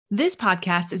This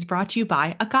podcast is brought to you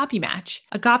by Agape Match.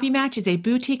 Agape Match is a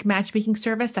boutique matchmaking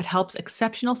service that helps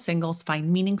exceptional singles find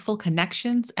meaningful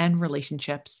connections and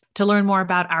relationships. To learn more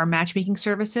about our matchmaking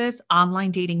services,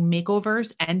 online dating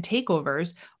makeovers and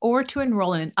takeovers, or to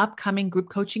enroll in an upcoming group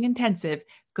coaching intensive,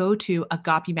 go to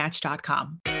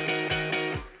agapematch.com.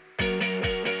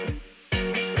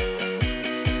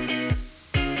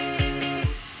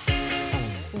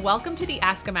 Welcome to the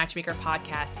Ask a Matchmaker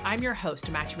podcast. I'm your host,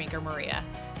 Matchmaker Maria.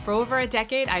 For over a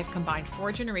decade, I've combined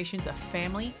 4 generations of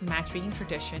family matchmaking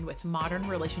tradition with modern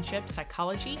relationship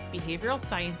psychology, behavioral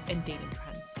science, and dating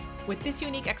trends. With this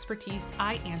unique expertise,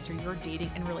 I answer your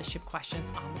dating and relationship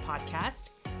questions on the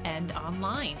podcast and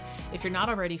online. If you're not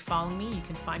already following me, you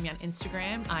can find me on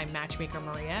Instagram. I'm Matchmaker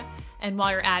Maria. And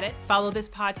while you're at it, follow this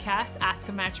podcast, Ask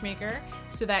a Matchmaker,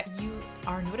 so that you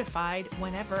are notified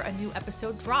whenever a new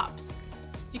episode drops.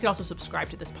 You can also subscribe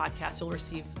to this podcast. You'll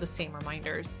receive the same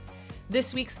reminders.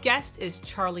 This week's guest is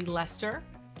Charly Lester.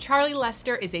 Charly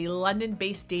Lester is a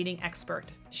London-based dating expert.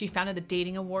 She founded the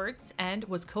Dating Awards and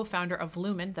was co-founder of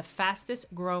Lumen, the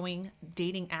fastest growing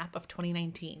dating app of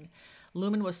 2019.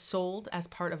 Lumen was sold as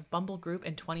part of Bumble Group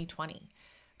in 2020.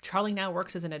 Charly now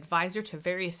works as an advisor to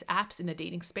various apps in the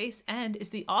dating space and is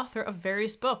the author of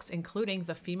various books, including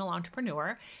The Female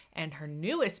Entrepreneur and her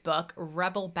newest book,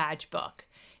 Rebel Badge Book.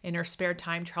 In her spare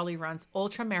time, Charly runs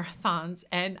ultra marathons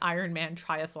and Ironman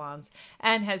triathlons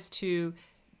and has 2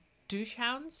 douche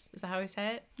hounds. Is that how I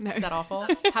say it? No. Is that awful?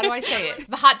 How do I say it?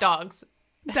 The hot dogs.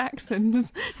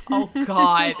 Dachshunds. Oh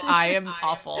God, I am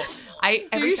awful. I've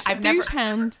never. Douche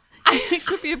hound. It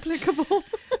could be applicable.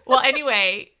 Well,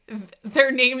 anyway, their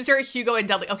names are Hugo and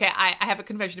Dudley. Okay, I have a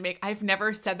confession to make. I've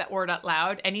never said that word out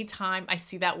loud. Anytime I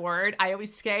see that word, I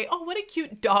always say, "Oh, what a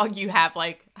cute dog you have!"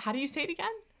 Like, how do you say it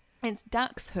again? It's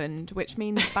Dachshund, which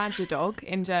means badger dog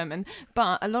in German,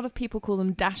 but a lot of people call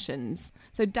them Dachshunds.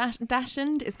 So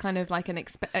Dachshund is kind of like an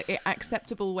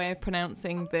acceptable way of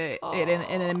pronouncing it in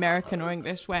an American or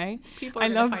English way. People are I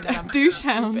love douche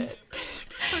hounds.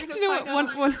 Do you know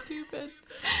what?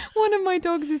 One of my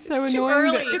dogs is so It's too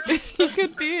annoying early. that he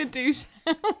could be a douche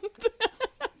hound.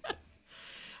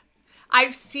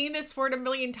 I've seen this word a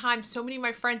million times. So many of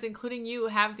my friends, including you,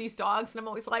 have these dogs, and I'm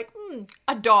always like,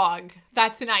 a dog.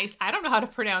 That's nice. I don't know how to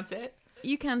pronounce it.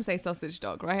 You can say sausage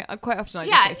dog, right? Quite often I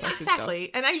Yeah, just say sausage exactly. dog.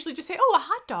 And I usually just say, a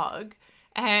hot dog.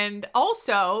 And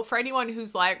also, for anyone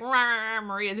who's like,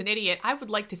 Maria's an idiot, I would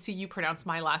like to see you pronounce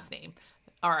my last name.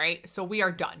 All right, so we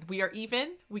are done. We are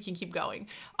even. We can keep going.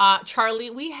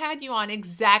 Charly, we had you on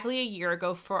exactly a year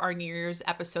ago for our New Year's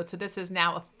episode, so this is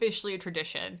now officially a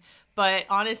tradition. But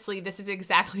honestly, this is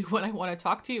exactly what I want to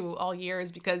talk to you all year, is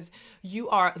because you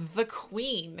are the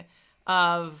queen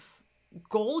of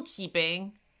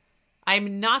goalkeeping.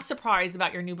 I'm not surprised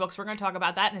about your new books. We're going to talk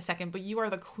about that in a second, but you are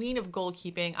the queen of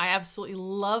goalkeeping. I absolutely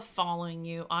love following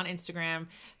you on Instagram.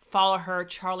 Follow her,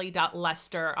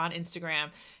 charly.lester on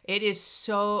Instagram. It's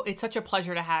such a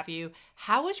pleasure to have you.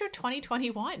 How was your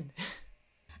 2021?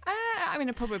 I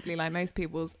mean, probably like most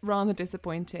people's, rather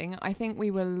disappointing. I think we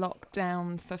were locked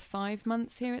down for 5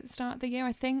 months here at the start of the year.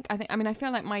 I feel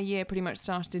like my year pretty much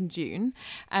started in June.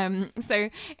 And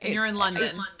you're in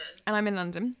London. And I'm in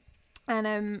London.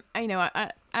 And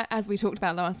as we talked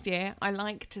about last year, I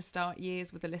like to start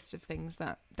years with a list of things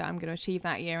that I'm going to achieve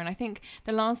that year. And I think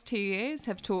the last 2 years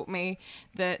have taught me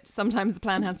that sometimes the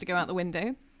plan has to go out the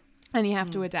window. And you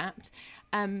have to adapt.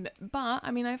 But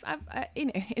I mean, I've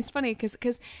it's funny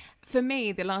because for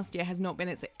me, the last year has not been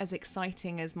as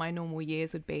exciting as my normal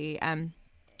years would be.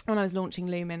 When I was launching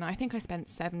Lumen, I think I spent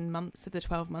 7 months of the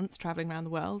 12 months traveling around the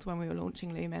world when we were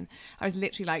launching Lumen. I was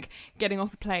literally like getting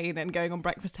off a plane and going on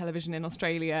breakfast television in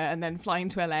Australia and then flying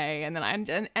to LA and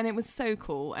then and it was so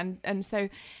cool. And so,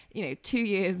 2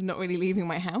 years not really leaving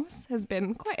my house has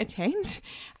been quite a change.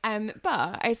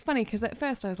 But it's funny because at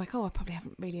first I was like, I probably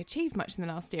haven't really achieved much in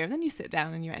the last year. And then you sit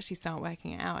down and you actually start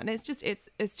working it out. And it's just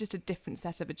a different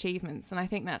set of achievements. And I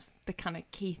think that's the kind of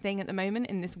key thing at the moment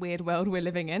in this weird world we're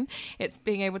living in. It's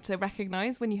being able to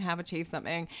recognize when you have achieved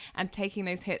something and taking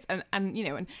those hits and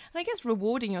I guess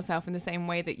rewarding yourself in the same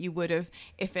way that you would have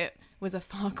if it was a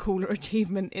far cooler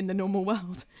achievement in the normal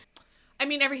world. I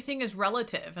mean, everything is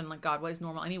relative, and like, God, what is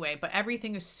normal anyway? But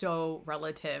everything is so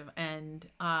relative. And,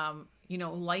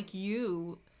 like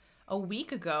you, a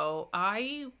week ago,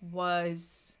 I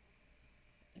was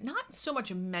not so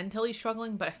much mentally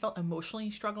struggling, but I felt emotionally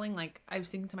struggling. Like, I was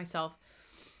thinking to myself,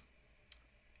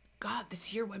 God,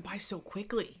 this year went by so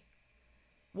quickly.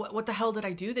 What the hell did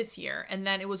I do this year? And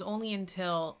then it was only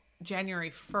until January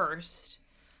 1st,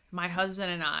 my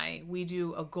husband and we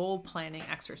do a goal planning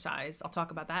exercise. I'll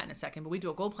talk about that in a second, but we do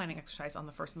a goal planning exercise on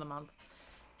the 1st of the month.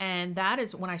 And that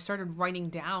is when I started writing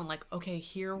down, like, okay,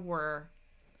 here were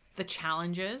the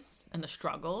challenges and the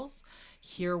struggles.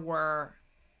 Here were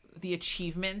the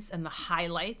achievements and the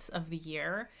highlights of the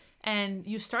year. And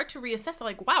you start to reassess,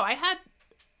 like, wow, I had,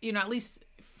 at least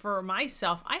for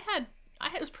myself,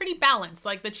 it was pretty balanced.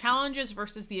 Like, the challenges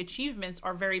versus the achievements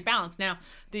are very balanced. Now,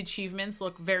 the achievements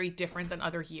look very different than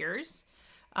other years.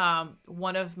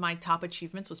 One of my top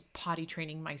achievements was potty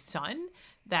training my son.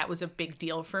 That was a big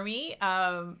deal for me.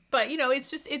 But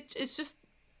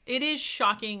it is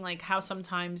shocking, like, how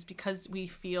sometimes, because we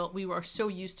were so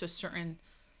used to a certain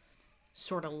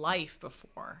sort of life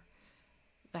before,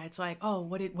 that it's like, oh,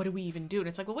 what did we even do? And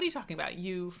it's like, well, what are you talking about?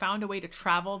 You found a way to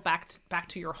travel back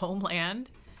to your homeland.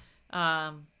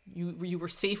 You were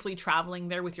safely traveling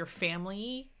there with your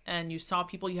family, and you saw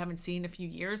people you haven't seen in a few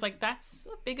years. Like, that's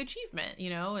a big achievement,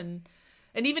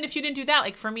 and even if you didn't do that,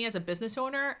 like, for me as a business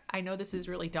owner, I know this is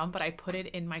really dumb, but I put it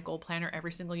in my goal planner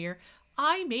every single year.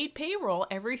 I made payroll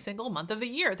every single month of the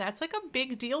year. That's like a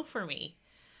big deal for me.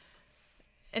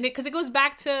 And because it goes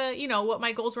back to, what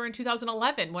my goals were in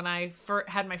 2011 when I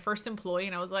had my first employee,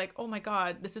 and I was like, oh my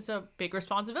God, this is a big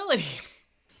responsibility.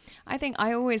 I think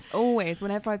I always,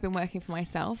 whenever I've been working for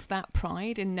myself, that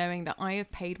pride in knowing that I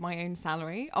have paid my own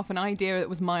salary off an idea that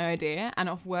was my idea and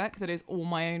off work that is all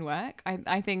my own work.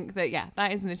 I think that,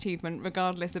 that is an achievement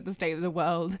regardless of the state of the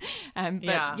world.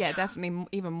 Definitely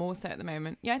even more so at the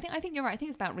moment. Yeah, I think you're right. I think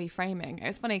it's about reframing.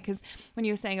 It's funny because when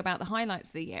you were saying about the highlights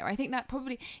of the year, I think that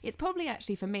it's probably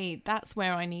actually for me, that's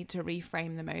where I need to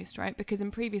reframe the most, right? Because in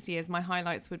previous years, my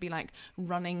highlights would be like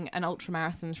running an ultra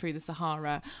marathon through the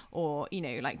Sahara, or,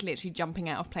 like literally jumping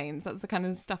out of planes. That's the kind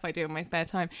of stuff I do in my spare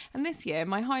time. And this year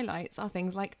my highlights are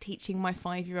things like teaching my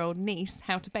 5-year-old niece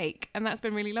how to bake, and that's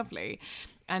been really lovely.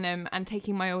 And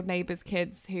taking my old neighbours'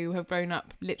 kids who have grown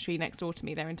up literally next door to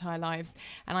me their entire lives,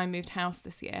 and I moved house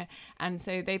this year, and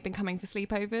so they've been coming for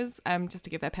sleepovers just to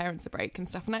give their parents a break and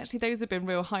stuff, and actually those have been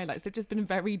real highlights. They've just been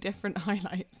very different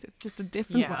highlights. It's just a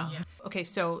different world. Okay,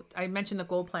 so I mentioned the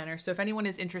goal planner, so if anyone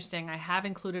is interested, I have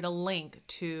included a link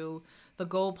to the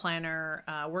goal planner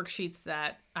worksheets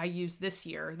that I used this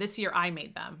year. This year I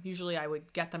made them. Usually I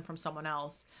would get them from someone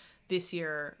else. This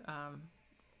year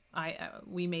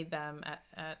we made them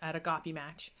at Agape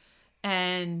Match.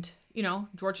 And,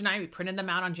 George and I, we printed them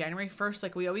out on January 1st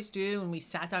like we always do. And we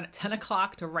sat down at 10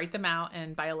 o'clock to write them out.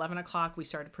 And by 11 o'clock, we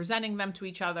started presenting them to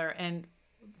each other. And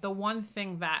the one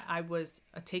thing that I was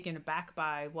taken aback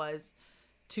by was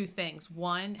two things.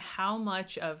 One, how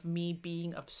much of me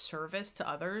being of service to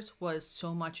others was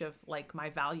so much of like my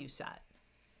value set.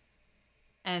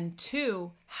 And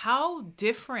two, how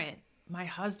different my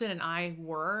husband and I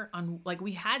were on, like,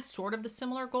 we had sort of the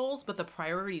similar goals, but the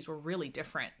priorities were really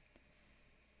different.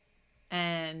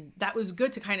 And that was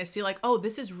good to kind of see, like, oh,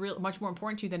 this is much more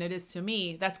important to you than it is to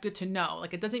me. That's good to know.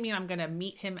 Like, it doesn't mean I'm going to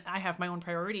meet him. I have my own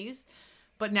priorities.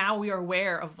 But now we are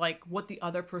aware of like what the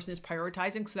other person is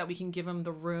prioritizing so that we can give them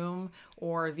the room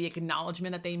or the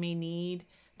acknowledgement that they may need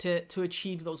to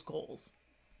achieve those goals.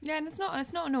 Yeah, and it's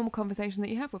not a normal conversation that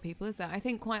you have with people, is it? I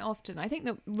think quite often, I think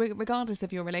that regardless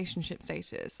of your relationship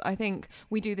status, I think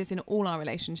we do this in all our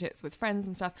relationships with friends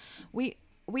and stuff. We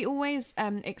always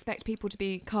expect people to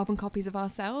be carbon copies of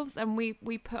ourselves, and we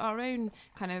put our own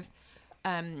kind of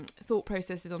thought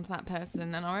processes onto that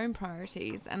person and our own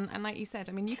priorities, and like you said,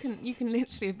 I mean, you can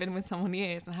literally have been with someone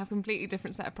years and have a completely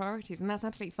different set of priorities, and that's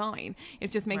absolutely fine.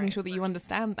 It's just making sure that you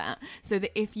understand that, so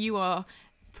that if you are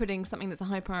putting something that's a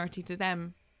high priority to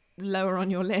them lower on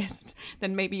your list,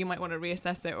 then maybe you might want to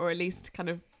reassess it, or at least kind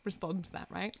of respond to that,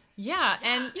 right? Yeah.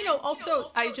 And, also,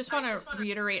 I just want to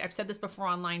reiterate, I've said this before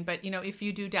online, but, if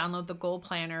you do download the goal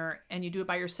planner and you do it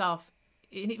by yourself,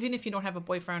 even if you don't have a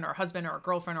boyfriend or a husband or a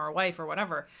girlfriend or a wife or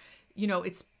whatever,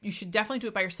 you should definitely do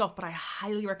it by yourself, but I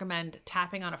highly recommend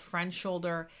tapping on a friend's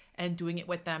shoulder and doing it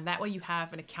with them. That way you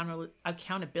have an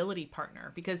accountability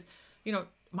partner, because,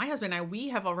 my husband and I, we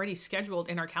have already scheduled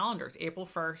in our calendars, April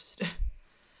 1st,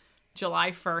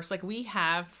 July 1st, like we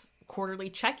have quarterly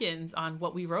check-ins on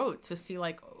what we wrote to see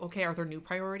like, okay, are there new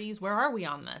priorities? Where are we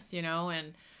on this?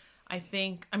 And I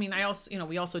think,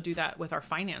 we also do that with our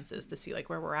finances to see like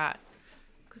where we're at.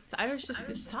 Because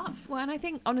it's tough. Well, and I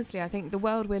think, honestly, the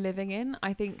world we're living in,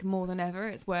 I think more than ever,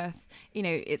 it's worth,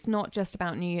 it's not just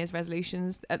about New Year's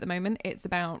resolutions at the moment. It's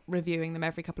about reviewing them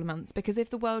every couple of months. Because if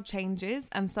the world changes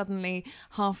and suddenly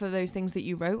half of those things that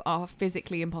you wrote are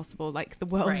physically impossible, like the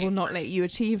world will not let you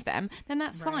achieve them, then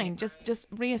that's fine.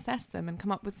 Just reassess them and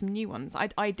come up with some new ones.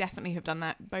 I definitely have done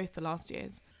that both the last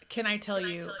years. Can I tell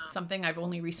you something I've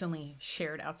only recently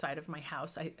shared outside of my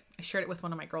house? I shared it with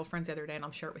one of my girlfriends the other day, and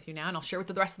I'll share it with you now, and I'll share it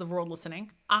with the rest of the world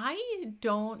listening. I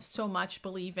don't so much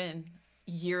believe in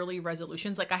yearly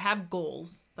resolutions. Like I have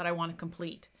goals that I want to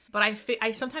complete, but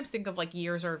I sometimes think of like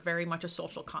years are very much a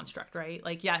social construct, right?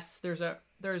 Like, yes,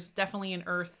 there's definitely an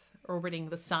Earth orbiting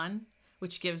the sun,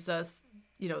 which gives us,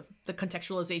 the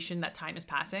contextualization that time is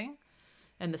passing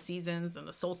and the seasons and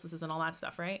the solstices and all that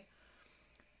stuff, right?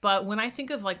 But when I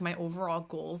think of like my overall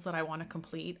goals that I want to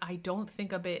complete, I don't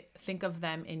think of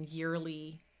them in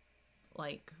yearly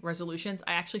like resolutions.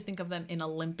 I actually think of them in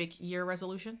Olympic year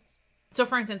resolutions. So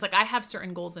for instance, like I have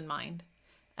certain goals in mind,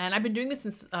 and I've been doing this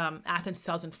since Athens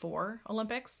 2004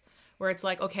 Olympics, where it's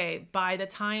like, okay, by the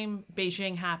time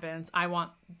Beijing happens, I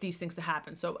want these things to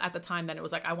happen. So at the time then it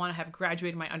was like, I want to have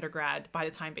graduated my undergrad by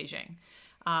the time Beijing.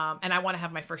 And I want to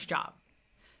have my first job.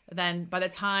 Then by the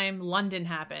time London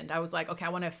happened, I was like, okay, I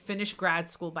want to finish grad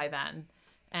school by then,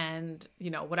 and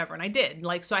whatever. And I did.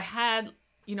 Like, so I had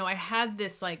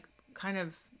this like kind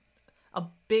of a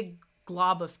big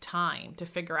glob of time to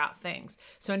figure out things.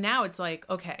 So now it's like,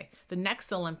 okay, the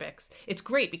next Olympics, it's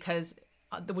great because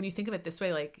when you think of it this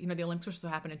way, like, the Olympics were supposed to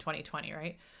happen in 2020,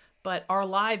 right? But our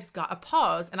lives got a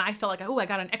pause, and I felt like, I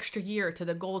got an extra year to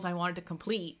the goals I wanted to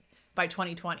complete by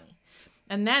 2020.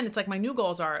 And then it's like my new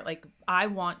goals are like, I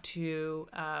want to,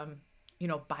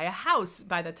 buy a house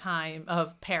by the time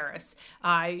of Paris.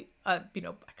 I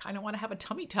kind of want to have a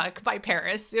tummy tuck by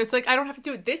Paris. It's like, I don't have to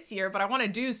do it this year, but I want to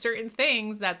do certain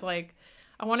things. That's like,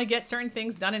 I want to get certain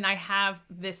things done. And I have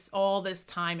all this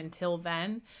time until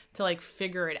then to like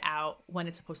figure it out when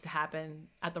it's supposed to happen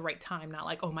at the right time. Not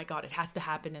like, oh my God, it has to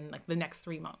happen in like the next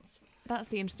 3 months. That's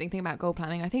the interesting thing about goal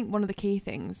planning. I think one of the key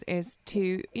things is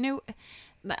to,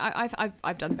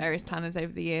 I've done various planners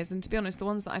over the years, and to be honest, the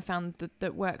ones that I found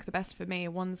that work the best for me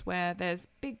are ones where there's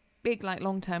big like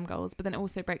long-term goals, but then it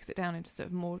also breaks it down into sort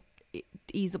of more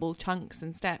easable chunks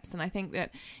and steps. And I think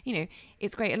that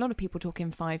it's great. A lot of people talk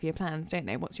in 5-year plans, don't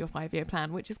they? What's your 5-year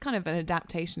plan? Which is kind of an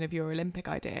adaptation of your Olympic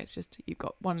idea. It's just you've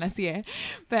got one less year.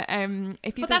 But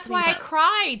that's why I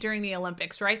cry during the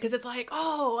Olympics, right? Because it's like,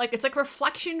 it's like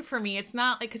reflection for me. It's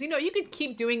not like, because you could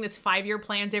keep doing this 5-year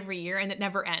plans every year and it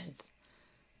never ends.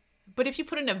 But if you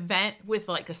put an event with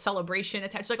like a celebration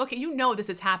attached, like, okay, this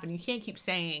is happening. You can't keep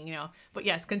saying, but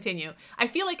yes, continue. I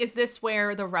feel like, is this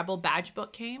where the Rebel Badge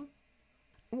book came?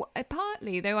 Well,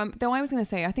 partly, though I was going to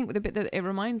say, I think the bit that it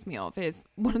reminds me of is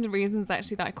one of the reasons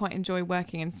actually that I quite enjoy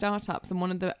working in startups, and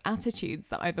one of the attitudes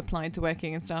that I've applied to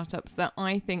working in startups that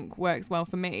I think works well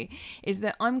for me is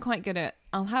that I'm quite good at,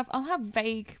 I'll have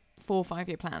vague 4 or 5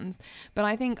 year plans, but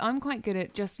I think I'm quite good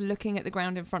at just looking at the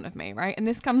ground in front of me, right? And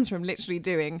this comes from literally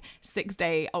doing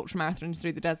 6-day ultramarathons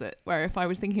through the desert, where if I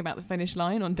was thinking about the finish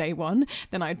line on day 1,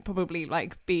 then I'd probably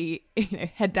like be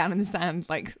head down in the sand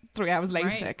like 3 hours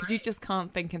later, because you just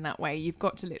can't think in that way. You've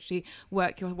got to literally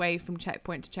work your way from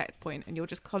checkpoint to checkpoint, and you're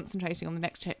just concentrating on the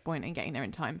next checkpoint and getting there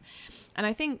in time. And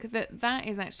I think that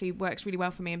is actually works really well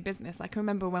for me in business. I can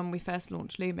remember when we first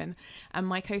launched Lumen, and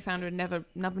my co-founder had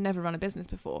never run a business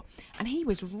before, and he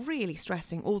was really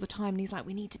stressing all the time. And he's like,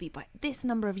 we need to be by this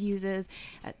number of users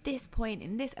at this point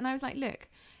in this. And I was like, look,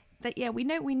 we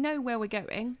know where we're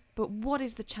going, but what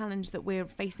is the challenge that we're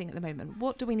facing at the moment?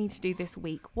 What do we need to do this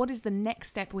week? What is the next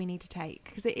step we need to take?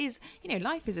 Because it is,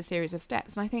 life is a series of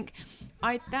steps. And I think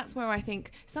that's where I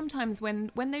think sometimes when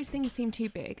those things seem too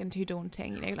big and too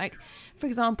daunting, like, for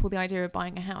example, the idea of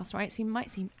buying a house, right?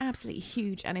 Might seem absolutely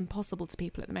huge and impossible to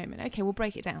people at the moment. Okay, we'll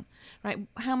break it down, right?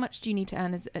 How much do you need to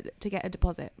earn to get a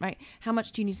deposit, right? How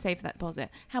much do you need to save for that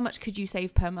deposit? How much could you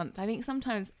save per month? I think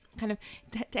sometimes kind of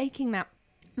taking that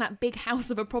big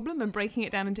house of a problem and breaking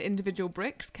it down into individual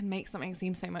bricks can make something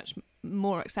seem so much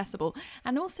more accessible,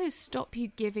 and also stop you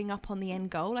giving up on the end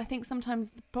goal. I think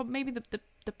sometimes maybe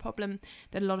the problem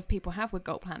that a lot of people have with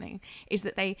goal planning is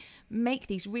that they make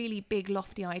these really big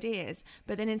lofty ideas,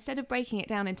 but then instead of breaking it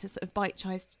down into sort of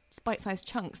bite-sized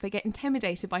chunks, they get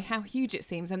intimidated by how huge it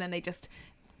seems, and then they just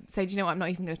say, do you know what, I'm not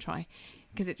even going to try,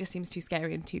 because it just seems too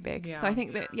scary and too big. So I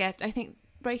think I think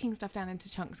breaking stuff down into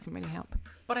chunks can really help.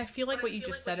 But I feel like what you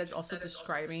just said is also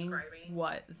describing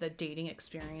what the dating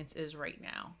experience is right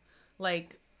now.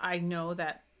 Like, I know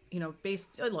that,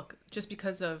 just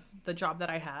because of the job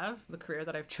that I have, the career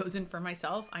that I've chosen for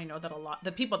myself, I know that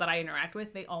the people that I interact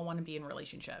with, they all want to be in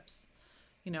relationships.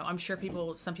 I'm sure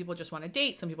some people just want to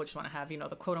date, some people just want to have,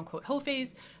 the quote unquote hoe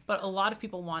phase, but a lot of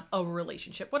people want a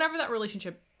relationship, whatever that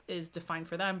relationship is defined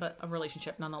for them, but a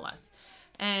relationship nonetheless.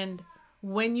 And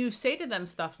when you say to them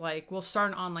stuff like, we'll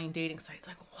start an online dating site, it's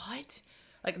like, what?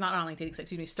 like not online dating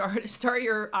site, excuse me, start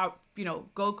your,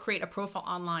 go create a profile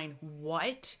online.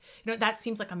 What? That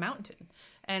seems like a mountain.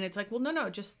 And it's like, well, no,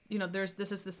 just,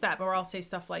 this is the step. Or I'll say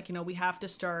stuff like, we have to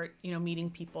start, meeting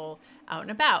people out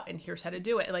and about, and here's how to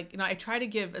do it. Like, I try to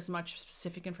give as much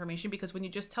specific information, because when you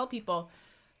just tell people,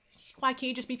 why can't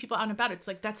you just meet people out and about? It's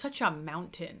like, that's such a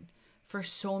mountain for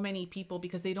so many people,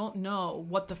 because they don't know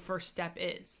what the first step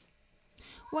is.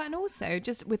 Well, and also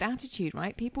just with attitude,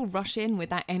 right? People rush in with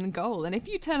that end goal. And if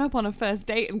you turn up on a first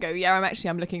date and go, yeah,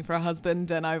 I'm looking for a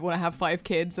husband and I want to have 5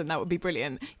 kids and that would be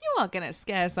brilliant, you are going to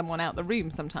scare someone out the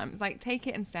room sometimes. Like, take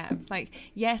it in steps. Like,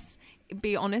 yes,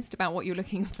 be honest about what you're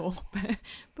looking for,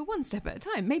 but one step at a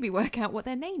time. Maybe work out what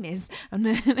their name is. And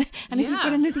if you've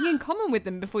got anything in common with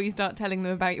them before you start telling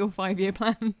them about your 5-year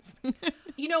plans.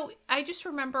 I just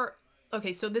remember...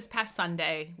 Okay, so this past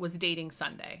Sunday was Dating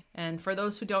Sunday. And for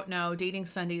those who don't know, Dating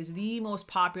Sunday is the most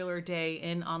popular day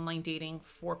in online dating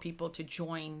for people to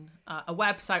join a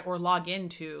website or log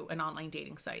into an online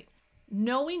dating site.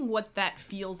 Knowing what that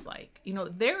feels like,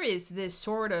 there is this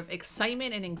sort of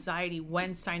excitement and anxiety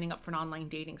when signing up for an online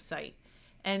dating site.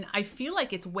 And I feel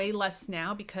like it's way less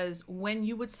now, because when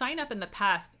you would sign up in the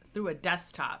past through a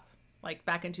desktop, like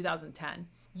back in 2010,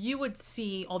 you would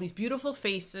see all these beautiful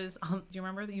faces. Do you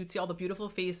remember that you'd see all the beautiful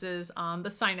faces on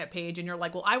the sign up page, and you're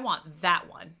like, well, I want that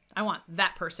one. I want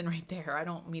that person right there. I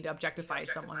don't mean to objectify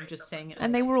someone. I'm just saying it.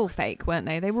 And they were all fake, weren't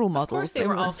they? They were all models. Of course they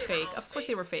were all fake. Of course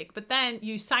they were fake. But then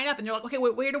you sign up and you're like, okay,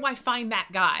 where do I find that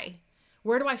guy?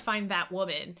 Where do I find that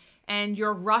woman? And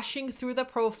you're rushing through the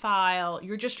profile.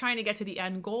 You're just trying to get to the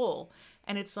end goal.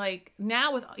 And it's like,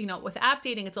 now with app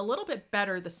dating, it's a little bit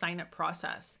better, the sign up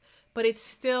process. But it's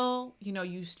still,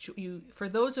 you for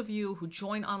those of you who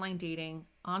join online dating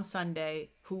on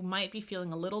Sunday, who might be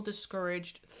feeling a little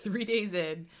discouraged 3 days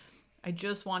in, I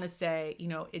just want to say,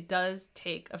 it does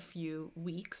take a few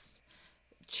weeks.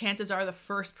 Chances are the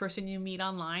first person you meet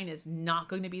online is not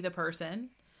going to be the person.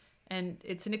 And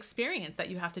it's an experience that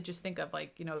you have to just think of,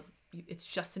 like, it's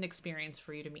just an experience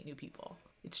for you to meet new people.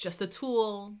 It's just a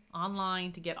tool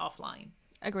online to get offline.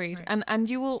 Agreed. Right. And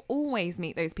you will always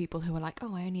meet those people who are like,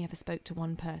 oh, I only ever spoke to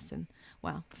one person.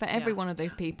 Well, for every one of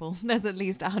those people, there's at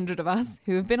least 100 of us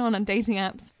who have been on dating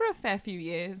apps for a fair few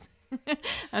years.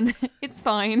 And it's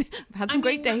fine. I've had some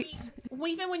great dates.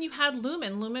 Even when you had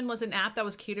Lumen was an app that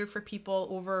was catered for people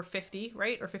over 50,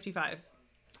 right? Or 55?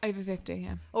 Over 50,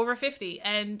 yeah. Over 50.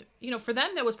 And, for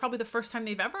them, that was probably the first time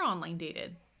they've ever online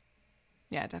dated.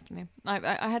 Yeah, definitely.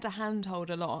 I had to handhold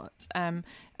a lot.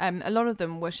 A lot of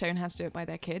them were shown how to do it by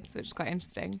their kids, which is quite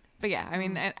interesting. But yeah, I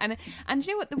mean, and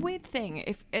you know what? The weird thing,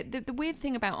 the weird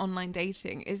thing about online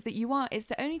dating is that it's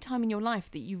the only time in your life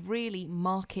that you really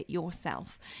market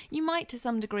yourself. You might to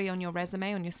some degree on your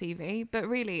resume, on your CV, but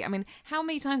really, I mean, how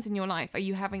many times in your life are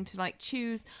you having to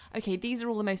choose, okay, these are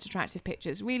all the most attractive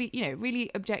pictures, really,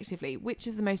 really objectively, which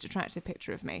is the most attractive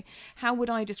picture of me? How would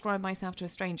I describe myself to a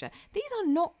stranger? These are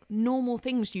not normal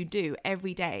things you do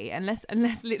every day, unless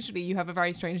literally you have a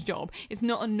very strange job. It's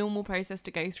not a normal process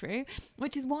to go through,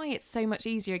 which is why it's so much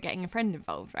easier getting a friend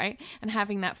involved, right? And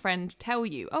having that friend tell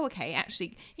you, oh, okay,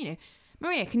 actually,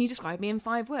 Maria, can you describe me in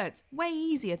 5 words? Way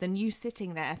easier than you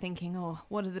sitting there thinking, oh,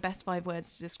 what are the best 5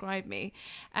 words to describe me?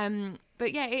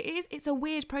 But yeah, it's a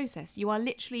weird process. You are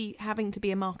literally having to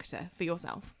be a marketer for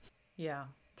yourself. Yeah.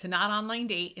 To not online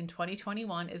date in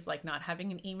 2021 is like not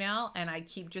having an email. And I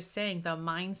keep just saying the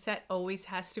mindset always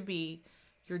has to be,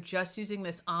 you're just using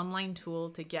this online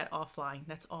tool to get offline.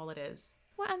 That's all it is.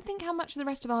 Well, and think how much of the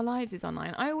rest of our lives is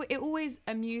online. It always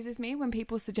amuses me when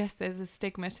people suggest there's a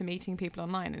stigma to meeting people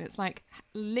online, and it's like,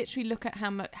 literally look at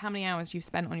how many hours you've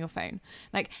spent on your phone.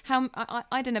 Like,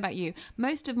 I don't know about you.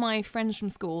 Most of my friends from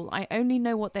school, I only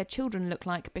know what their children look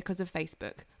like because of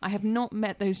Facebook. I have not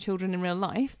met those children in real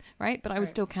life, right? But I would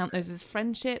still count those as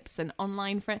friendships and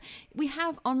online friends. We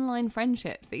have online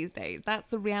friendships these days. That's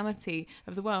the reality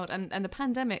of the world. And the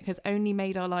pandemic has only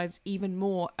made our lives even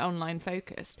more online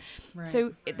focused. Right.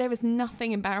 So there is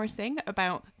nothing embarrassing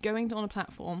about going on a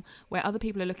platform where other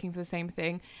people are looking for the same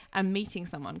thing and meeting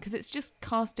someone, because it's just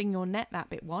casting your net that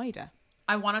bit wider.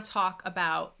 I want to talk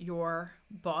about your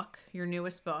book, your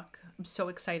newest book. I'm so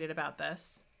excited about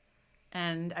this.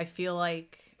 And I feel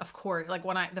like, of course, like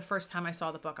the first time I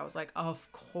saw the book, I was like, of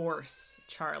course,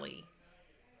 Charly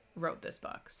wrote this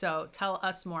book. So tell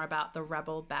us more about the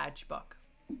Rebel Badge book.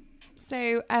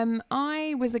 So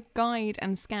I was a guide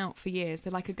and scout for years, so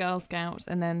like a Girl Scout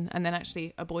and then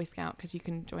actually a Boy Scout, because you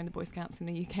can join the Boy Scouts in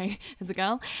the UK as a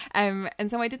girl. And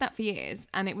so I did that for years,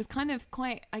 and it was kind of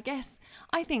quite,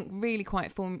 I think really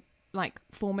quite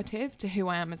formative to who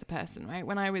I am as a person, right?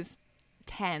 When I was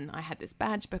 10, I had this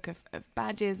badge book of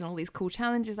badges and all these cool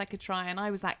challenges I could try, and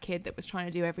I was that kid that was trying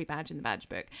to do every badge in the badge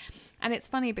book. And it's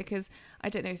funny because I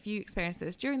don't know if you experienced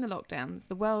this during the lockdowns,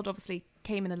 the world obviously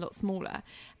came in a lot smaller,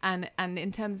 and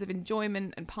in terms of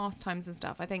enjoyment and pastimes and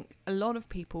stuff, I think a lot of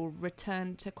people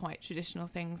returned to quite traditional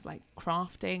things like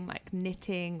crafting, like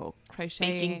knitting or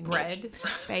crocheting, baking bread,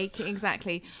 baking,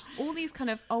 exactly, all these kind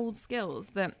of old skills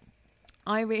that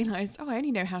I realised, I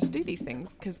only know how to do these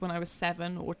things because when I was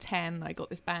 7 or 10, I got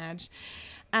this badge.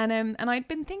 And I'd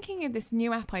been thinking of this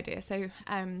new app idea. So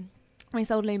I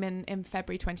sold Loom in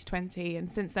February 2020, and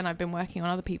since then I've been working on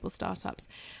other people's startups.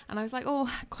 And I was like, I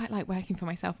quite like working for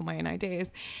myself on my own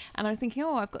ideas. And I was thinking,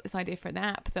 I've got this idea for an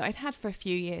app that I'd had for a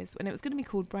few years, and it was going to be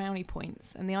called Brownie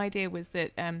Points. And the idea was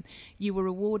that you were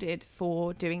rewarded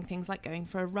for doing things like going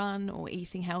for a run or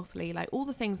eating healthily, like all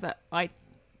the things that I,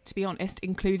 to be honest,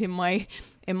 include in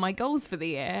my goals for the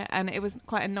year. And it was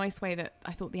quite a nice way that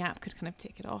I thought the app could kind of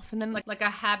tick it off. And then like a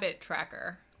habit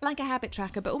tracker. Like a habit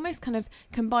tracker, but almost kind of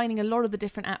combining a lot of the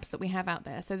different apps that we have out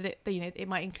there, so that it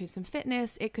might include some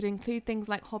fitness, it could include things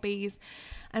like hobbies.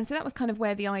 And so that was kind of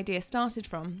where the idea started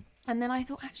from. And then I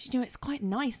thought, actually, it's quite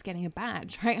nice getting a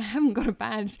badge, right? I haven't got a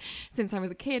badge since I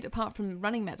was a kid, apart from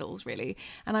running medals, really.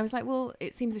 And I was like, well,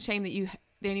 it seems a shame that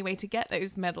the only way to get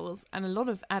those medals, and a lot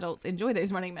of adults enjoy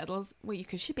those running medals, well, you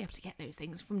should be able to get those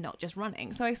things from not just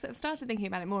running. So I sort of started thinking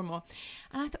about it more and more,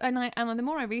 and the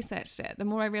more I researched it, the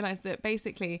more I realised that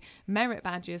basically merit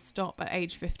badges stop at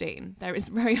age 15. There is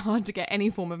very hard to get any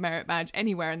form of merit badge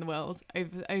anywhere in the world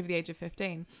over the age of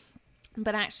 15.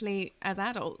 But actually, as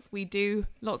adults, we do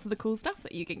lots of the cool stuff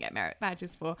that you can get merit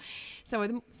badges for. So I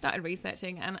started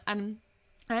researching, and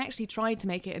I actually tried to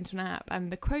make it into an app,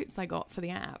 and the quotes I got for the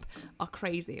app are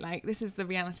crazy. Like, this is the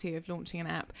reality of launching an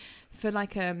app. For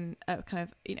like a kind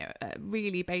of, a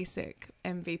really basic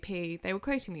MVP, they were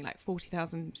quoting me like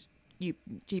 40,000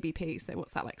 GBP. So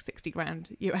what's that, like 60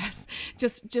 grand US,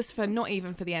 just for, not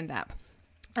even for the end app.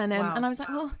 And wow. And I was like,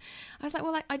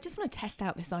 I just want to test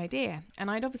out this idea. And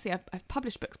I've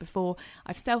published books before.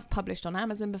 I've self-published on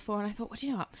Amazon before. And I thought, well, do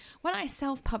you know what? Why don't I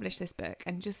self-publish this book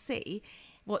and just see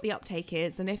what the uptake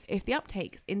is? And if the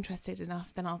uptake's interested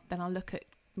enough, then I'll look at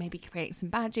maybe creating some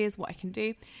badges, what I can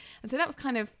do. And so that was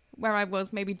kind of where I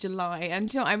was, maybe July.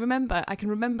 And I can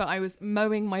remember I was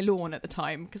mowing my lawn at the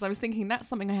time, because I was thinking that's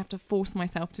something I have to force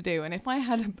myself to do. And if I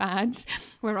had a badge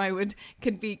where I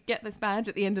could get this badge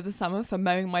at the end of the summer for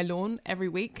mowing my lawn every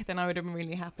week, then I would have been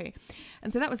really happy.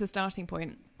 And so that was the starting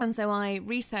point. And so I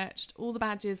researched all the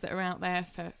badges that are out there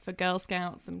for Girl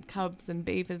Scouts and Cubs and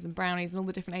Beavers and Brownies and all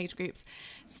the different age groups.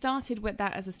 Started with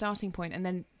that as a starting point, and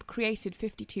then created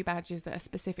 52 badges that are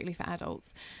specifically for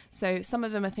adults. So some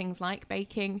of them are things like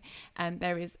baking, and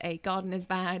there is a gardener's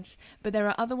badge, but there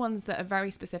are other ones that are very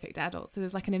specific to adults. So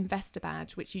there's like an investor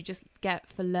badge, which you just get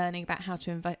for learning about how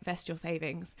to invest your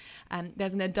savings.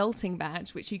 There's an adulting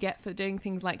badge, which you get for doing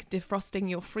things like defrosting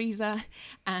your freezer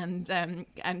and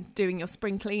doing your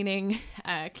spring cleaning,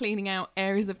 cleaning out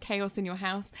areas of chaos in your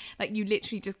house. Like, you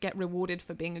literally just get rewarded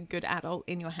for being a good adult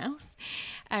in your house.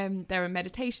 There are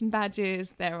meditation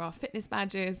badges, there are fitness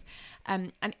badges,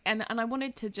 and I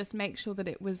wanted to just make sure that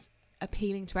it was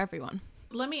appealing to everyone.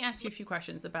 Let me ask you a few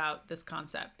questions about this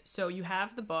concept. So you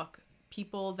have the book.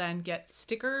 People then get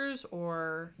stickers,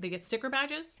 or they get sticker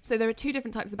badges? So there are two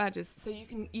different types of badges. So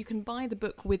you can buy the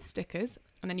book with stickers,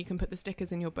 and then you can put the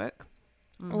stickers in your book.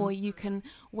 Mm-hmm. Or you can,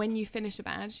 when you finish a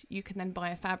badge, you can then buy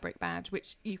a fabric badge,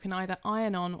 which you can either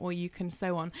iron on or you can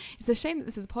sew on. It's a shame that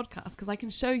this is a podcast, because I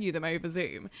can show you them over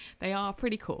Zoom. They are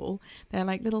pretty cool. They're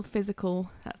like little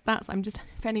physical, I'm just,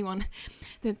 for anyone,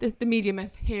 the medium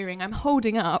of hearing, I'm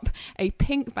holding up a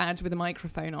pink badge with a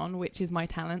microphone on, which is my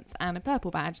talents, and a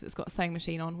purple badge that's got a sewing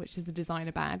machine on, which is the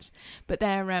designer badge. But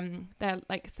they're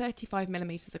like 35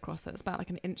 millimeters across, so it's about like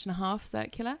 1.5 inches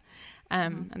circular.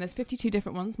 And there's 52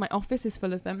 different ones. My office is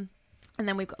full of them. And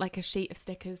then we've got like a sheet of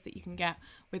stickers that you can get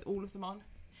with all of them on.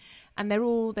 And I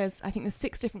think there's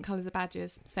 6 different colours of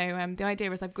badges. So the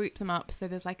idea is I've grouped them up. So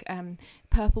there's like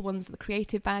purple ones are the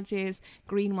creative badges,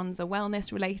 green ones are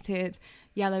wellness related,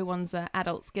 yellow ones are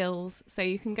adult skills. So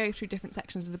you can go through different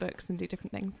sections of the books and do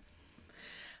different things.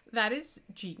 That is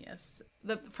genius.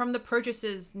 From the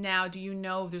purchases now, do you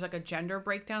know if there's like a gender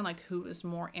breakdown, like who is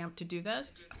more amped to do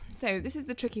this? So this is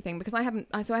the tricky thing, because I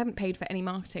haven't paid for any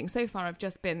marketing so far. I've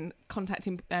just been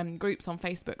contacting groups on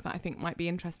Facebook that I think might be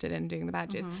interested in doing the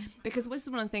badges, because this is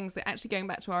one of the things that, actually going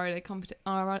back to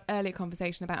our earlier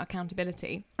conversation about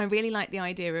accountability, I really like the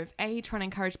idea of trying to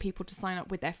encourage people to sign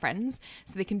up with their friends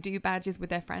so they can do badges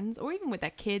with their friends, or even with their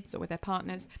kids or with their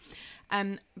partners.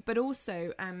 But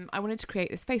also I wanted to create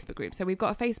this Facebook Facebook group. So we've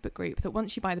got a Facebook group that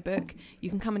once you buy the book, you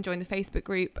can come and join the Facebook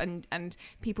group, and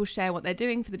people share what they're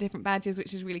doing for the different badges,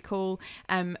 which is really cool.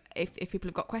 If people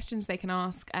have got questions, they can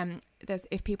ask.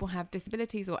 If people have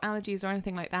disabilities or allergies or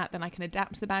anything like that, then I can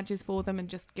adapt the badges for them and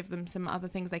just give them some other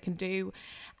things they can do.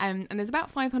 And there's about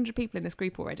 500 people in this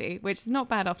group already, which is not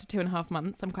bad after 2.5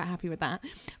 months. I'm quite happy with that.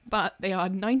 But they are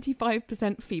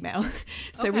 95% female.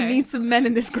 So we need some men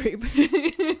in this group.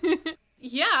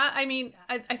 Yeah, I mean,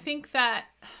 I think that,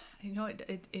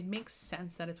 it makes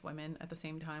sense that it's women at the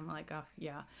same time. Like,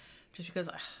 yeah, just because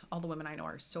all the women I know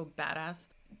are so badass.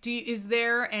 Is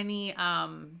there any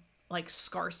like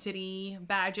scarcity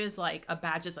badges, like a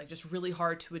badge that's like just really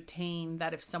hard to attain,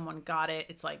 that if someone got it,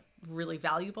 it's like really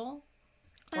valuable?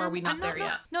 Or are we not there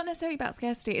yet? Not necessarily about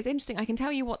scarcity. It's interesting. I can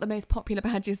tell you what the most popular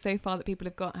badges so far that people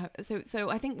have got. So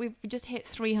I think we've just hit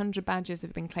 300 badges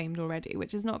have been claimed already,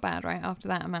 which is not bad, right? After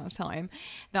that amount of time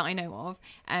that I know of.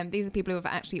 These are people who have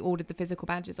actually ordered the physical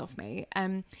badges off me.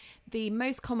 The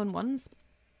most common ones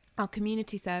our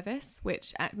community service,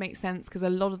 which makes sense because a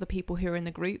lot of the people who are in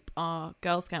the group are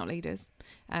Girl Scout leaders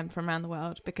from around the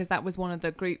world, because that was one of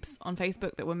the groups on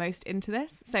Facebook that were most into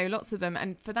this. So lots of them,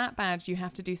 and for that badge you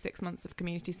have to do 6 months of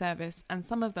community service, and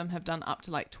some of them have done up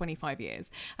to like 25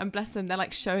 years, and bless them, they're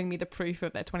like showing me the proof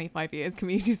of their 25 years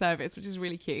community service, which is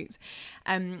really cute.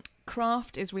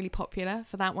 Craft is really popular.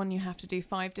 For that one you have to do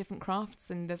 5 different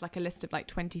crafts, and there's like a list of like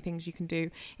 20 things you can do,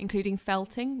 including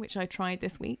felting, which I tried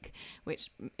this week, which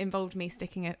involved me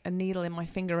sticking a needle in my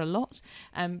finger a lot,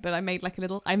 but I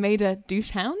made a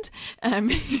douche hound,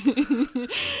 and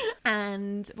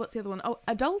what's the other one?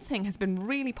 Adulting has been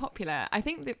really popular. I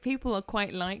think that people are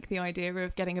quite like the idea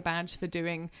of getting a badge for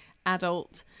doing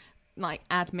adult like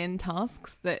admin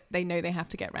tasks that they know they have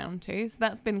to get around to. So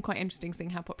that's been quite interesting seeing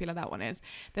how popular that one is.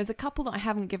 There's a couple that I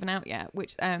haven't given out yet,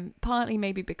 which partly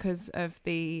maybe because of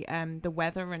the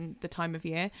weather and the time of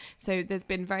year. So there's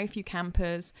been very few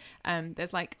campers.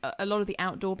 There's like a lot of the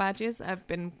outdoor badges have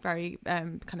been very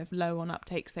kind of low on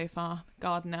uptake so far.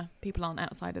 Gardener, people aren't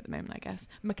outside at the moment, I guess.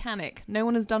 Mechanic, no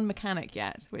one has done mechanic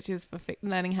yet, which is for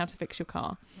learning how to fix your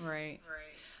car. Right.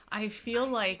 I feel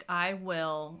like I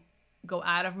will go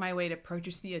out of my way to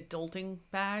purchase the adulting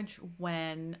badge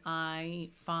when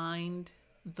I find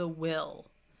the will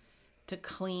to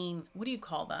clean, what do you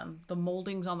call them? The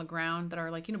moldings on the ground that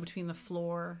are like, between the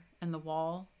floor and the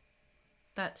wall.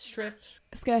 That strip.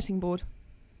 A skirting board.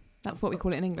 That's what we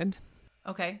call it in England.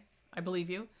 Okay, I believe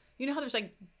you. You know how there's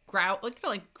like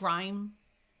grime,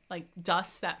 like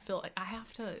dust that fill. Like I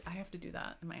have to do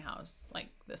that in my house like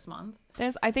this month.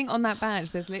 I think on that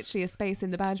badge, there's literally a space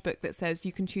in the badge book that says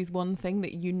you can choose one thing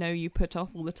that you put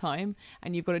off all the time,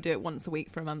 and you've got to do it once a week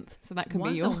for a month. So that can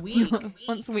be your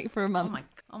once a week for a month.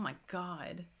 Oh my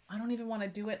God. I don't even want to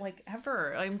do it like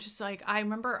ever. I'm just like, I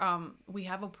remember we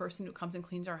have a person who comes and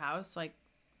cleans our house like,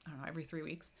 I don't know, every 3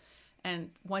 weeks. And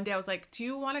one day I was like, do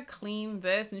you want to clean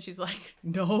this? And she's like,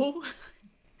 no.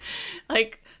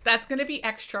 Like, that's going to be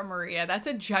extra, Maria. That's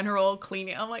a general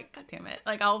cleaning. I'm like, God damn it.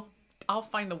 Like, I'll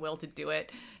find the will to do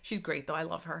it. She's great, though. I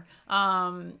love her.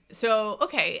 So,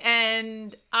 okay.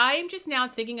 And I'm just now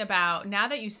thinking about, now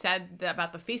that you said that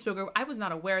about the Facebook group, I was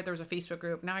not aware there was a Facebook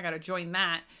group. Now I got to join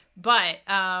that. But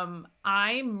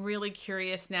I'm really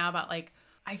curious now about, like,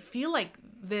 I feel like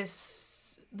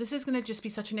this is going to just be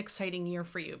such an exciting year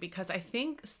for you, because I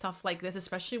think stuff like this,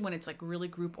 especially when it's like really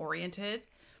group oriented,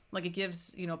 like it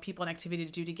gives, people an activity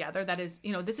to do together. That is,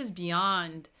 this is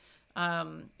beyond,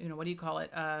 what do you call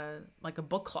it? Like a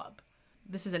book club.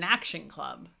 This is an action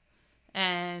club.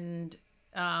 And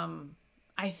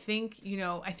I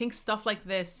think stuff like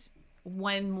this,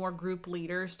 when more group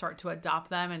leaders start to adopt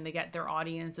them and they get their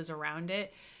audiences around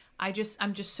it, I'm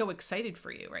just so excited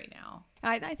for you right now.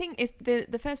 I think it's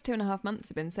the first 2.5 months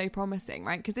have been so promising,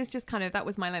 right? Because it's just kind of, that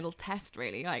was my little test,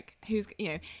 really. Like,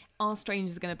 are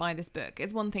strangers going to buy this book?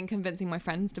 It's one thing convincing my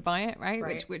friends to buy it,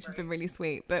 right? Which has been really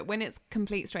sweet. But when it's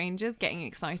complete strangers getting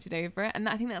excited over it, and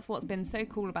I think that's what's been so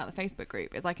cool about the Facebook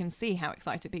group, is I can see how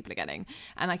excited people are getting,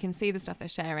 and I can see the stuff they're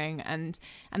sharing, and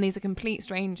these are complete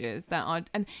strangers that are,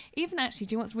 and even actually,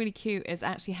 do you know what's really cute is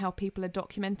actually how people are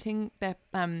documenting their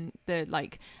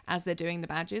as they're doing the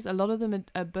badges. A lot of them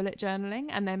are bullet journaling,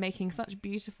 and they're making such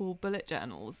beautiful bullet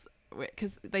journals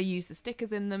because they use the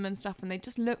stickers in them and stuff, and they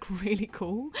just look really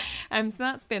cool. So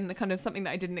that's been kind of something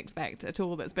that I didn't expect at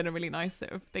all. That's been a really nice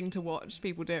sort of thing to watch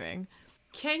people doing.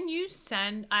 Can you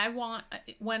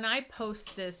when I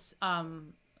post this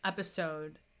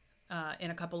episode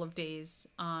in a couple of days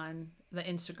on the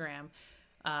Instagram,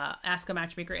 Ask a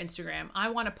Matchmaker Instagram, I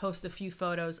want to post a few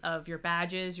photos of your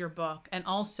badges, your book, and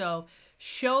also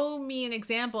show me an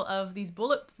example of this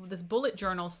bullet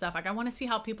journal stuff. Like, I want to see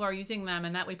how people are using them,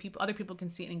 and that way other people can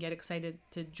see it and get excited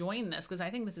to join this, because I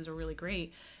think this is a really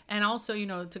great. And also, you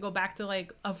know, to go back to,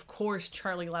 like, of course,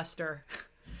 Charly Lester.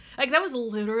 Like, that was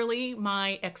literally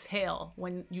my exhale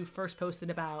when you first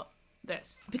posted about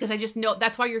this, because I just know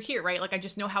that's why you're here, right? Like, I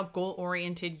just know how goal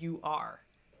oriented you are,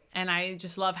 and I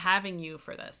just love having you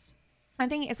for this. I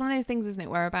think it's one of those things, isn't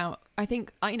it, where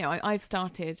I've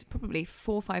started probably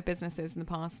 4 or 5 businesses in the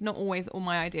past, not always all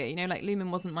my idea, you know, like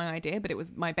Lumen wasn't my idea, but it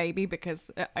was my baby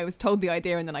because I was told the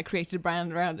idea and then I created a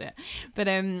brand around it. But,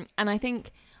 and I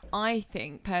think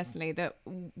personally that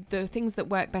the things that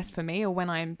work best for me are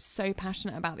when I'm so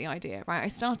passionate about the idea, right? I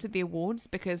started the awards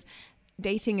because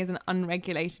dating is an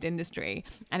unregulated industry,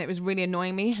 and it was really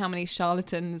annoying me how many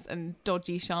charlatans and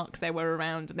dodgy sharks there were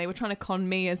around, and they were trying to con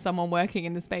me as someone working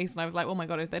in the space, and I was like, oh my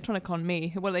god, if they're trying to con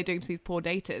me, what are they doing to these poor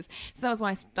daters? So that was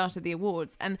why I started the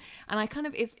awards, and I kind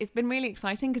of, it's been really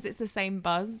exciting because it's the same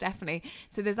buzz, definitely.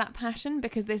 So there's that passion,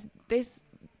 because this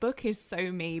book is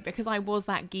so me, because I was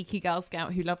that geeky Girl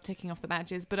Scout who loved ticking off the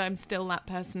badges, but I'm still that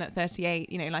person at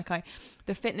 38, you know, like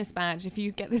the fitness badge, if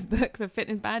you get this book, the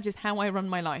fitness badge is how I run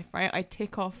my life, right? I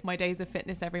tick off my days of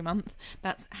fitness every month.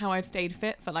 That's how I've stayed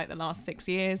fit for like the last 6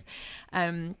 years.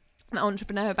 The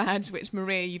entrepreneur badge, which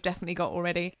Maria, you've definitely got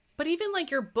already. But even like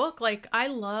your book, like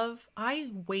I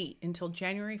wait until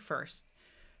January 1st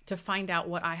to find out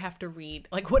what I have to read,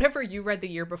 like whatever you read the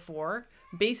year before,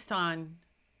 based on.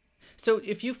 So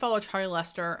if you follow Charly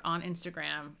Lester on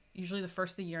Instagram, usually the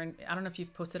first of the year, and I don't know if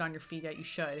you've posted on your feed yet, you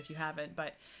should if you haven't,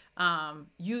 but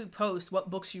you post what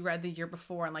books you read the year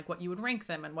before and like what you would rank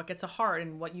them and what gets a heart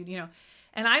and what you know.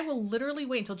 And I will literally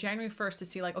wait until January 1st to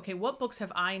see like, okay, what books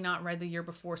have I not read the year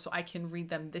before so I can read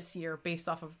them this year based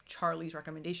off of Charly's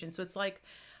recommendation. So it's like,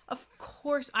 of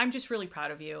course, I'm just really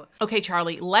proud of you. Okay,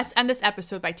 Charly, let's end this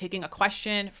episode by taking a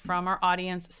question from our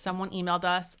audience. Someone emailed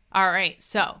us. All right,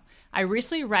 so I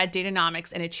recently read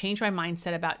Datanomics, and it changed my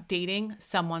mindset about dating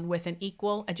someone with an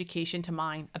equal education to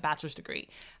mine, a bachelor's degree.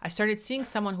 I started seeing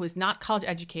someone who is not college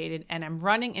educated, and I'm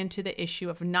running into the issue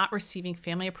of not receiving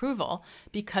family approval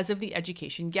because of the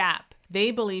education gap.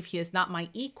 They believe he is not my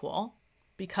equal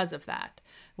because of that.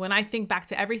 When I think back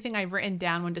to everything I've written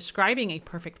down when describing a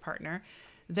perfect partner,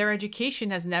 their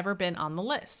education has never been on the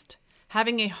list.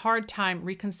 Having a hard time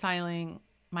reconciling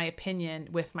my opinion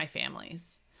with my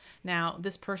family's. Now,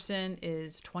 this person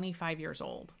is 25 years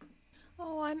old.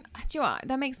 Oh, do you know what?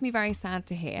 That makes me very sad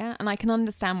to hear, and I can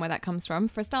understand where that comes from.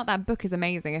 For a start, that book is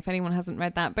amazing. If anyone hasn't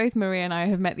read that, both Maria and I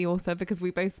have met the author because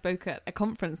we both spoke at a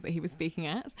conference that he was speaking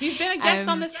at. He's been a guest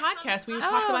on this podcast. We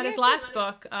talked about his last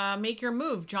book, Make Your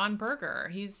Move, John Berger.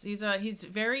 He's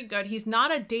very good. He's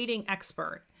not a dating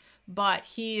expert, but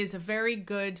he is a very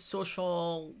good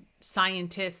social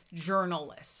scientist,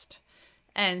 journalist.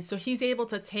 And so he's able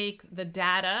to take the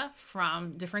data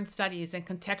from different studies and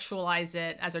contextualize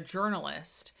it as a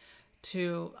journalist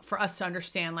for us to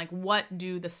understand, like, what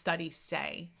do the studies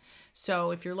say?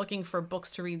 So if you're looking for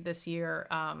books to read this year,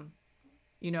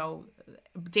 you know,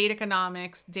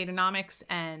 Datanomics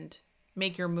and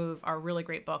Make Your Move are really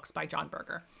great books by John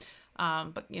Berger.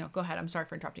 But, you know, go ahead. I'm sorry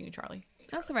for interrupting you, Charly.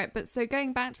 That's all right. But so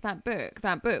going back to that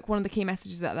book, one of the key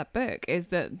messages about that book is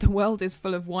that the world is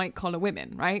full of white collar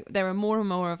women, right? There are more and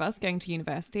more of us going to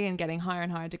university and getting higher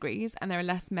and higher degrees, and there are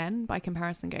less men by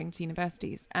comparison going to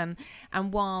universities. And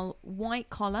while white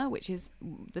collar, which is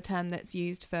the term that's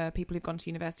used for people who've gone to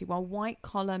university, while white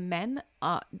collar men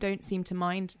don't seem to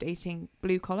mind dating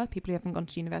blue collar, people who haven't gone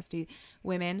to university,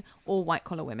 women, or white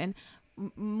collar women,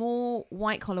 more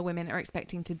white collar women are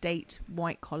expecting to date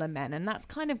white collar men, and that's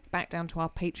kind of back down to our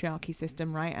patriarchy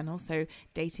system, right? And also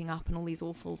dating up and all these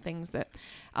awful things that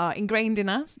are ingrained in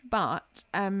us, but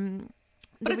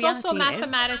it's also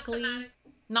mathematically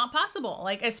not possible,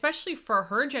 like especially for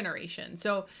her generation.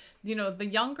 So, you know, the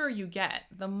younger you get,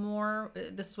 the more,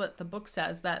 this is what the book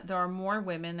says, that there are more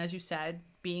women, as you said,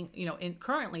 being, you know,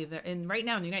 right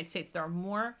now in the United States, there are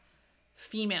more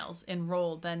females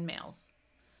enrolled than males.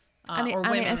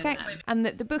 It affects, and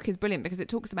the book is brilliant because it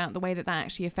talks about the way that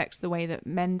actually affects the way that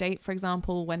men date. For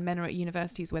example, when men are at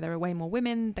universities where there are way more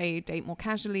women, they date more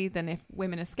casually than if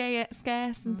women are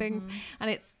scarce and things.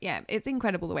 And it's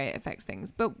incredible the way it affects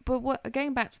things. But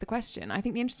going back to the question, I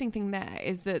think the interesting thing there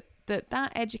is that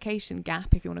education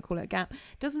gap, if you want to call it a gap,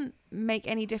 doesn't make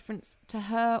any difference to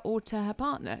her or to her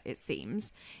partner. It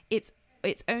seems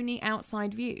it's only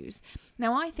outside views.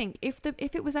 Now, I think if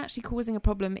it was actually causing a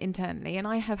problem internally, and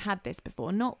I have had this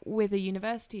before, not with a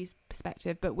university's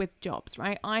perspective, but with jobs,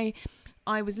 right?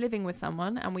 I was living with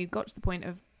someone, and we got to the point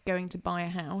of going to buy a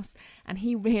house, and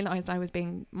he realised I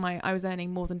was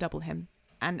earning more than double him.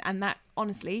 And that,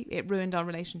 honestly, it ruined our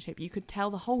relationship. You could tell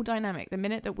the whole dynamic. The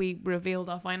minute that we revealed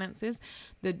our finances,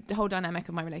 the whole dynamic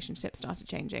of my relationship started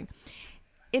changing.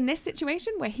 In this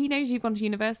situation where he knows you've gone to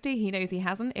university, he knows he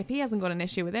hasn't, if he hasn't got an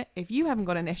issue with it, if you haven't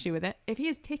got an issue with it, if he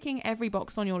is ticking every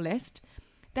box on your list,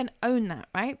 then own that,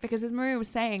 right? Because as Maria was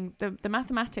saying, the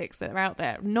mathematics that are out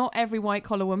there, not every white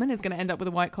collar woman is going to end up with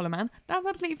a white collar man. That's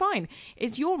absolutely fine.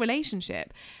 It's your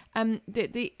relationship. I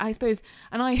suppose,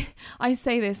 and I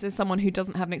say this as someone who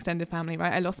doesn't have an extended family,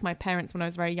 right? I lost my parents when I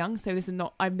was very young. So this is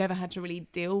not, I've never had to really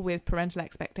deal with parental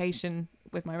expectation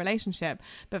with my relationship.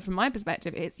 But from my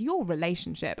perspective, it's your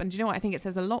relationship. And do you know what? I think it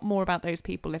says a lot more about those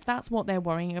people. If that's what they're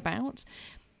worrying about,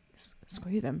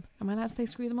 screw them. Am I allowed to say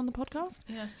screw them on the podcast?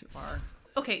 Yes, you are.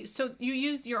 Okay, so you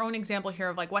used your own example here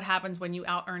of like what happens when you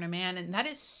out earn a man, and that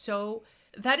is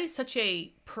such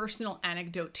a personal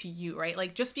anecdote to you, right?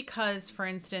 Like just because, for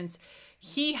instance,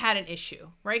 he had an issue,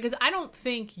 right? Because I don't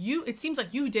think it seems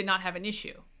like you did not have an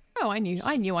issue. Oh, I knew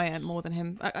I earned more than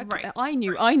him. Right. I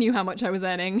knew how much I was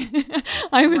earning.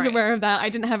 I was aware of that. I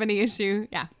didn't have any issue.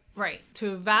 Yeah. Right.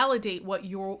 To validate what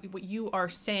you are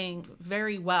saying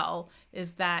very well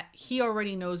is that he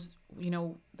already knows,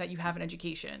 that you have an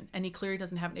education, and he clearly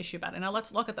doesn't have an issue about it. Now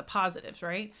let's look at the positives,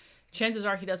 right? Chances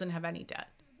are he doesn't have any debt.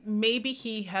 Maybe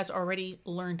he has already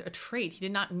learned a trade. He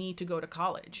did not need to go to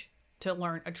college to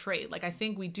learn a trade. Like, I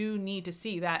think we do need to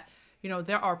see that,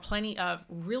 there are plenty of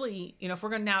really, if we're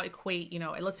going to now equate,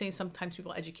 let's say sometimes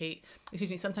people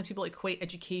equate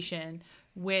education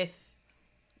with,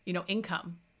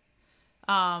 income.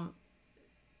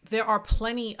 There are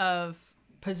plenty of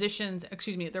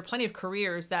there are plenty of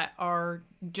careers that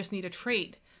just need a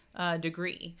trade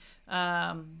degree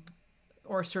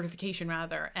or certification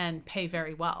rather, and pay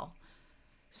very well.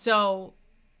 So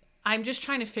I'm just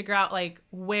trying to figure out like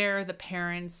where the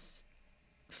parents'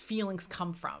 feelings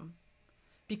come from,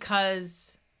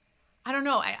 because I don't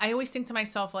know. I always think to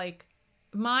myself, like,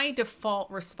 my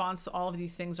default response to all of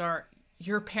these things are,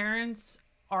 your parents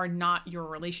are not your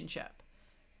relationship.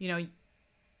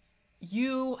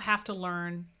 You have to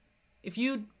learn, if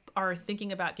you are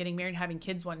thinking about getting married and having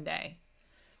kids one day,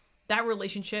 that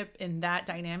relationship and that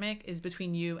dynamic is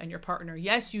between you and your partner.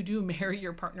 Yes, you do marry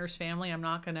your partner's family.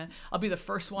 I'll be the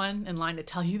first one in line to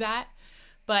tell you that.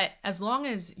 But as long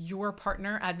as your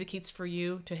partner advocates for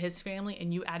you to his family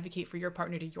and you advocate for your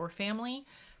partner to your family,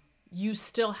 you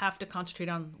still have to concentrate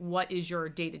on what is your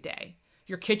day-to-day.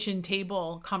 Your kitchen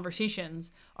table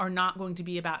conversations are not going to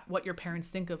be about what your parents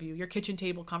think of you. Your kitchen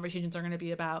table conversations are going to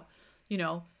be about,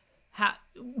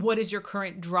 what is your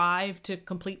current drive to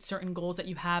complete certain goals that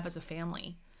you have as a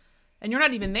family. And you're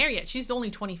not even there yet. She's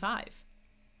only 25.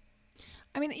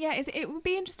 I mean, yeah, it would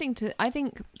be interesting to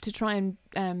try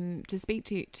and to speak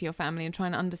to your family and try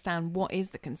and understand what is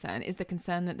the concern. Is the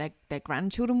concern that their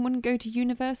grandchildren wouldn't go to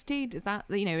university? Does that,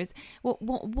 is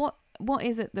what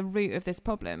is at the root of this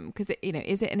problem? Because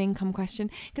is it an income question?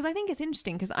 Because I think it's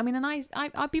interesting. Because I mean, and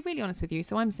I'll be really honest with you.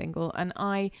 So I'm single, and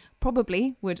I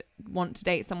probably would want to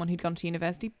date someone who'd gone to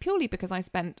university purely because I've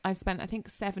spent I think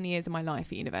 7 years of my life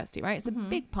at university. Right, it's a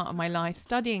big part of my life.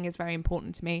 Studying is very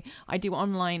important to me. I do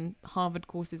online Harvard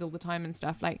courses all the time and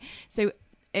stuff like so.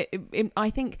 I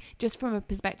think just from a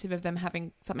perspective of them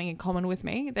having something in common with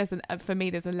me, there's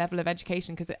a level of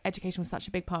education, because education was such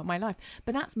a big part of my life.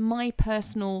 But that's my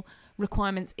personal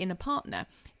requirements in a partner.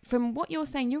 From what you're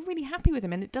saying, you're really happy with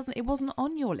him, and it wasn't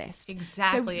on your list.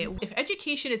 Exactly. So, if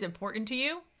education is important to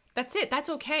you, that's it. That's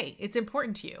okay. It's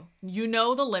important to you. You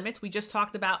know the limits. We just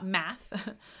talked about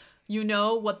math. You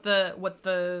know what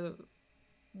the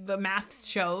math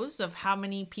shows of how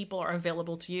many people are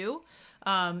available to you.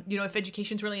 If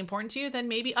education is really important to you, then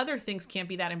maybe other things can't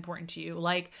be that important to you,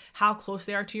 like how close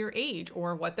they are to your age,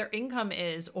 or what their income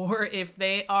is, or if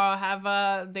they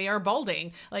are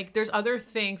balding. Like, there's other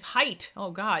things, height. Oh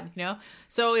God,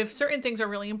 So if certain things are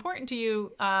really important to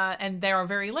you, and they are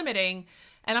very limiting,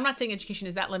 and I'm not saying education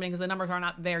is that limiting because the numbers are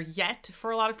not there yet for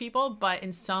a lot of people, but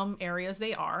in some areas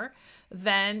they are,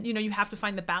 then, you have to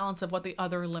find the balance of what the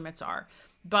other limits are.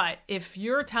 But if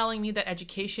you're telling me that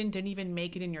education didn't even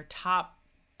make it in your top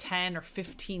 10 or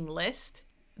 15 list,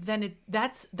 then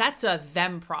that's a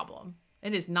them problem.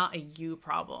 It is not a you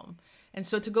problem. And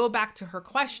so to go back to her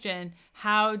question,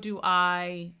 how do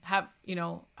I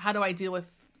deal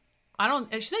with,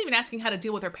 she's not even asking how to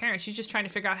deal with her parents. She's just trying to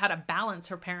figure out how to balance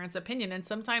her parents' opinion. And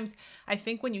sometimes I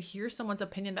think when you hear someone's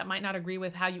opinion that might not agree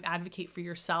with how you advocate for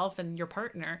yourself and your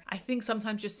partner, I think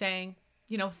sometimes just saying,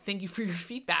 thank you for your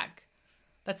feedback.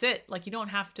 That's it. Like, you don't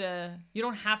have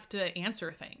to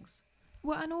answer things.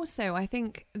 Well, and also I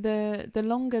think the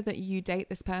longer that you date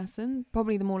this person,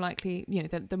 probably the more likely,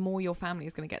 the more your family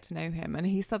is going to get to know him, and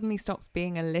he suddenly stops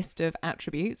being a list of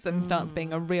attributes and starts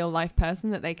being a real life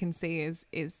person that they can see is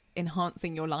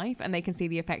enhancing your life, and they can see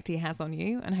the effect he has on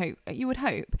you. And you would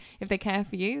hope if they care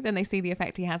for you, then they see the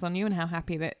effect he has on you and how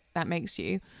happy that makes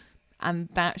you, and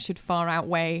that should far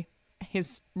outweigh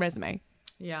his resume.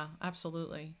 Yeah,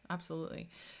 absolutely.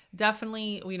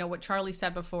 Definitely, what Charly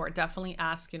said before, definitely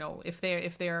ask,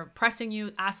 if they're pressing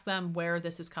you, ask them where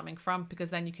this is coming from, because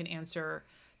then you can answer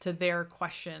to their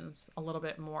questions a little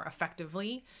bit more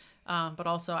effectively. But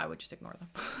also I would just ignore them.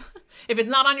 If it's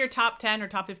not on your top 10 or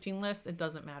top 15 list, it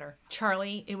doesn't matter.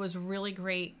 Charly, it was really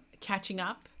great catching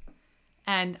up.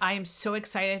 And I am so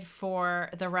excited for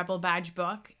the Rebel Badge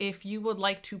book. If you would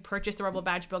like to purchase the Rebel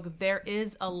Badge book, there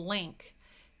is a link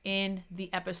in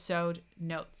the episode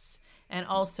notes. And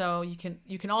also you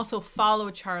can also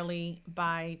follow Charly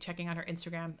by checking out her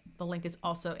Instagram. The link is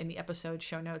also in the episode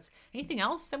show notes. Anything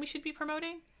else that we should be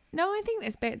promoting? No, I think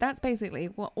that's basically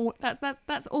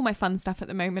that's all my fun stuff at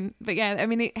the moment. But yeah, I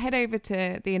mean, head over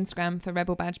to the Instagram for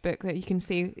Rebel Badge Book, that you can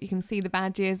see the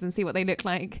badges and see what they look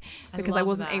like, because I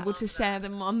wasn't able to share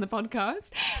them on the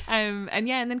podcast. And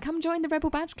then come join the Rebel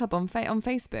Badge Club on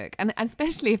Facebook, and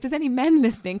especially if there's any men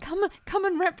listening, come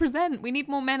and represent. We need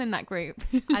more men in that group.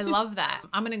 I love that.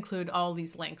 I'm gonna include all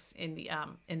these links in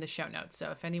the show notes.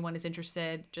 So if anyone is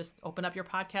interested, just open up your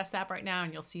podcast app right now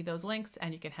and you'll see those links,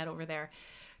 and you can head over there.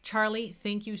 Charly,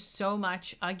 thank you so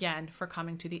much again for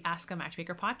coming to the Ask a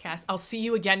Matchmaker podcast. I'll see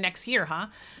you again next year, huh?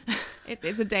 It's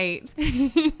a date.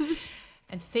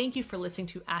 And thank you for listening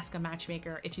to Ask a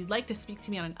Matchmaker. If you'd like to speak to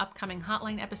me on an upcoming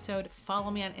hotline episode, follow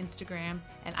me on Instagram,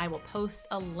 and I will post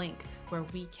a link where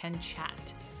we can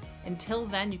chat. Until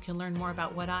then, you can learn more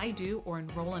about what I do or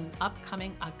enroll in an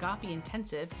upcoming Agape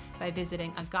Intensive by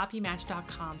visiting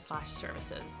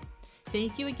agapematch.com/services.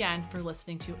 Thank you again for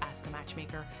listening to Ask a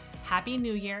Matchmaker. Happy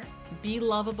New Year, be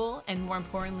lovable, and more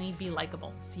importantly, be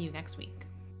likable. See you next week.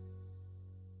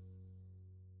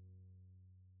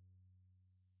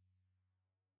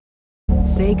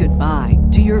 Say goodbye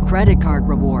to your credit card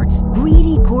rewards.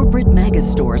 Greedy corporate mega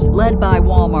stores, led by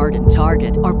Walmart and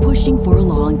Target, are pushing for a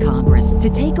law in Congress to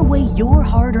take away your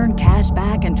hard-earned cash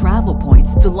back and travel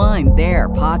points to line their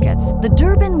pockets. The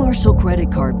Durbin-Marshall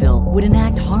credit card bill would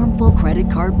enact harmful credit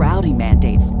card routing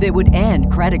mandates that would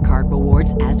end credit card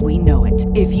rewards as we know it.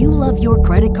 If you love your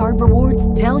credit card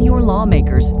rewards, tell your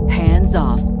lawmakers, hands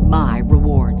off my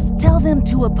rewards. Tell them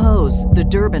to oppose the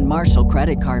Durbin-Marshall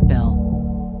credit card bill.